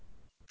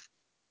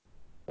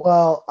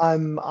Well,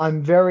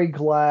 I'm very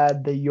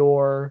glad that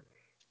you're,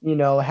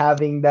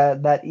 having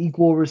that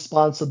equal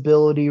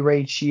responsibility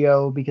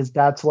ratio because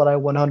that's what I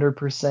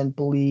 100%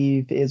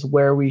 believe is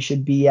where we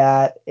should be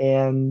at.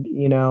 And,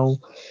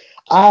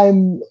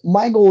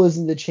 my goal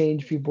isn't to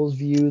change people's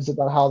views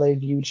about how they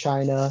view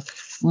China.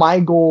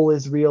 My goal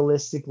is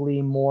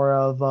realistically more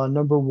of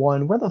number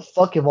one, where the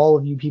fuck have all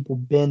of you people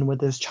been with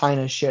this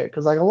China shit?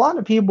 Because like a lot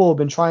of people have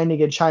been trying to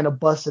get China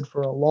busted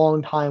for a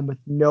long time with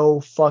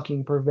no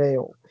fucking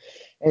prevail,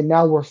 and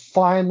now we're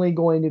finally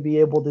going to be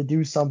able to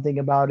do something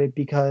about it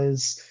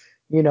because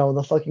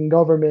the fucking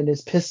government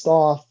is pissed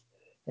off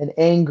and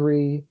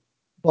angry.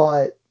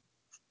 But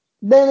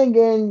then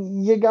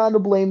again, you got to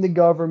blame the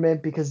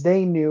government because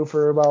they knew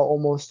for about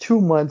almost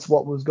 2 months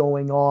what was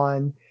going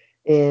on,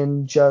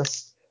 in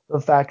just the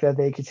fact that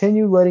they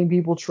continue letting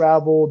people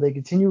travel, they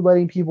continue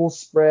letting people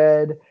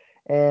spread,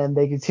 and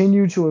they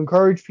continue to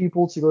encourage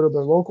people to go to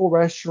their local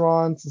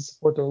restaurants and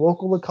support their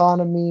local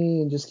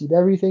economy and just keep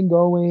everything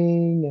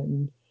going.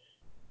 And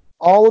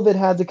all of it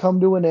had to come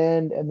to an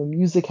end, and the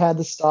music had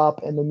to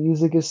stop, and the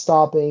music is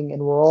stopping,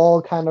 and we're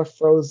all kind of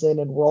frozen,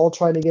 and we're all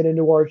trying to get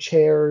into our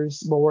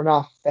chairs, but we're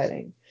not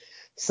fitting.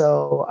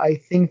 So I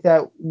think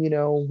that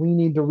we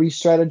need to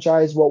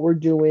re-strategize what we're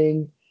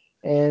doing,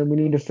 and we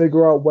need to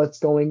figure out what's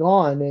going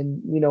on.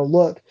 And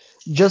look,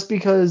 just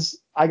because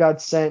I got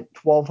sent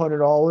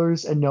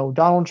 $1,200, and no,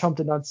 Donald Trump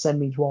did not send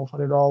me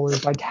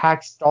 $1,200, my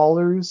tax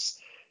dollars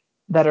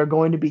that are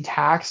going to be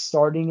taxed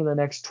starting in the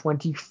next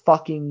 20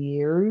 fucking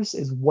years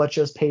is what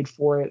just paid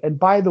for it. And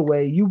by the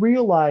way, you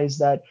realize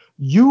that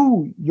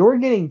you're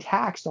getting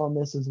taxed on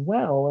this as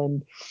well.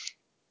 And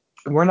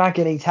we're not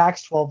getting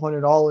taxed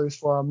 $1,200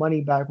 for our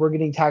money back. We're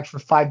getting taxed for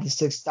 $5,000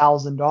 to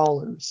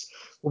 $6,000.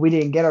 Well, we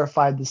didn't get our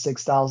 $5,000 to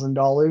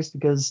 $6,000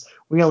 because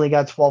we only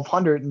got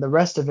 1,200, and the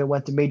rest of it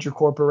went to major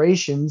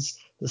corporations,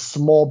 the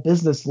small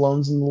business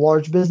loans and the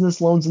large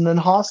business loans, and then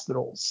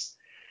hospitals.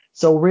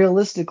 So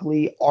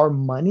realistically, our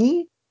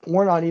money,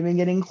 we're not even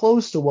getting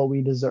close to what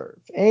we deserve.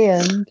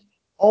 And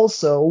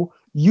also,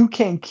 you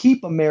can't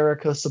keep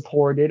America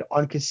supported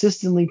on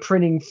consistently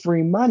printing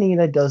free money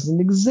that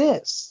doesn't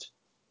exist.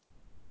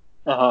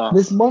 Uh-huh.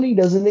 This money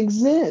doesn't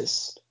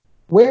exist.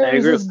 I Where is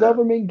agree this with that.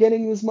 government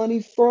getting this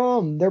money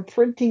from? They're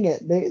printing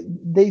it.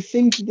 They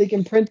think they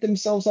can print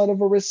themselves out of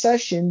a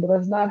recession, but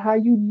that's not how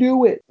you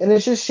do it. And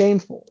it's just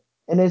shameful.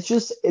 And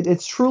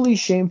it's truly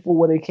shameful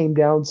what it came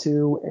down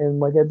to. And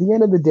like at the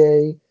end of the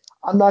day,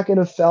 I'm not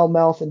gonna foul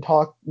mouth and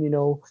talk,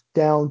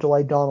 down to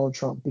like Donald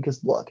Trump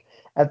because look,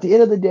 at the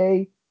end of the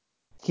day,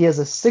 he has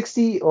a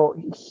 60 or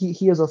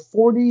he has a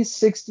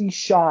 40-60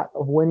 shot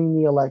of winning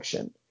the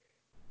election.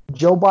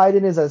 Joe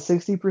Biden is at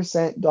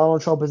 60%,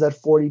 Donald Trump is at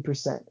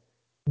 40%.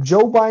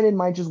 Joe Biden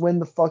might just win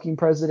the fucking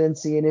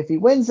presidency, and if he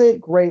wins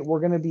it, great, we're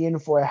going to be in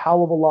for a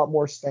hell of a lot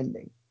more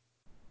spending.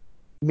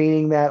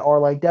 Meaning that our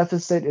like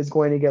deficit is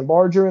going to get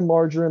larger and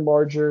larger and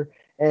larger,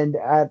 and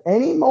at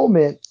any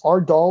moment our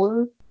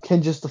dollar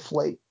can just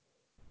deflate.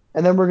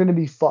 And then we're going to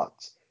be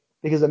fucked.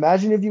 Because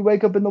imagine if you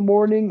wake up in the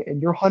morning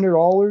and your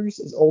 $100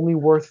 is only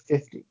worth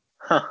 50.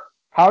 Huh.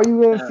 How are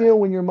you going to Uh, feel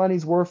when your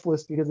money's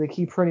worthless because they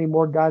keep printing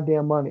more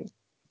goddamn money?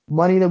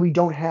 Money that we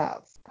don't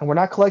have. And we're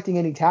not collecting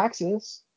any taxes.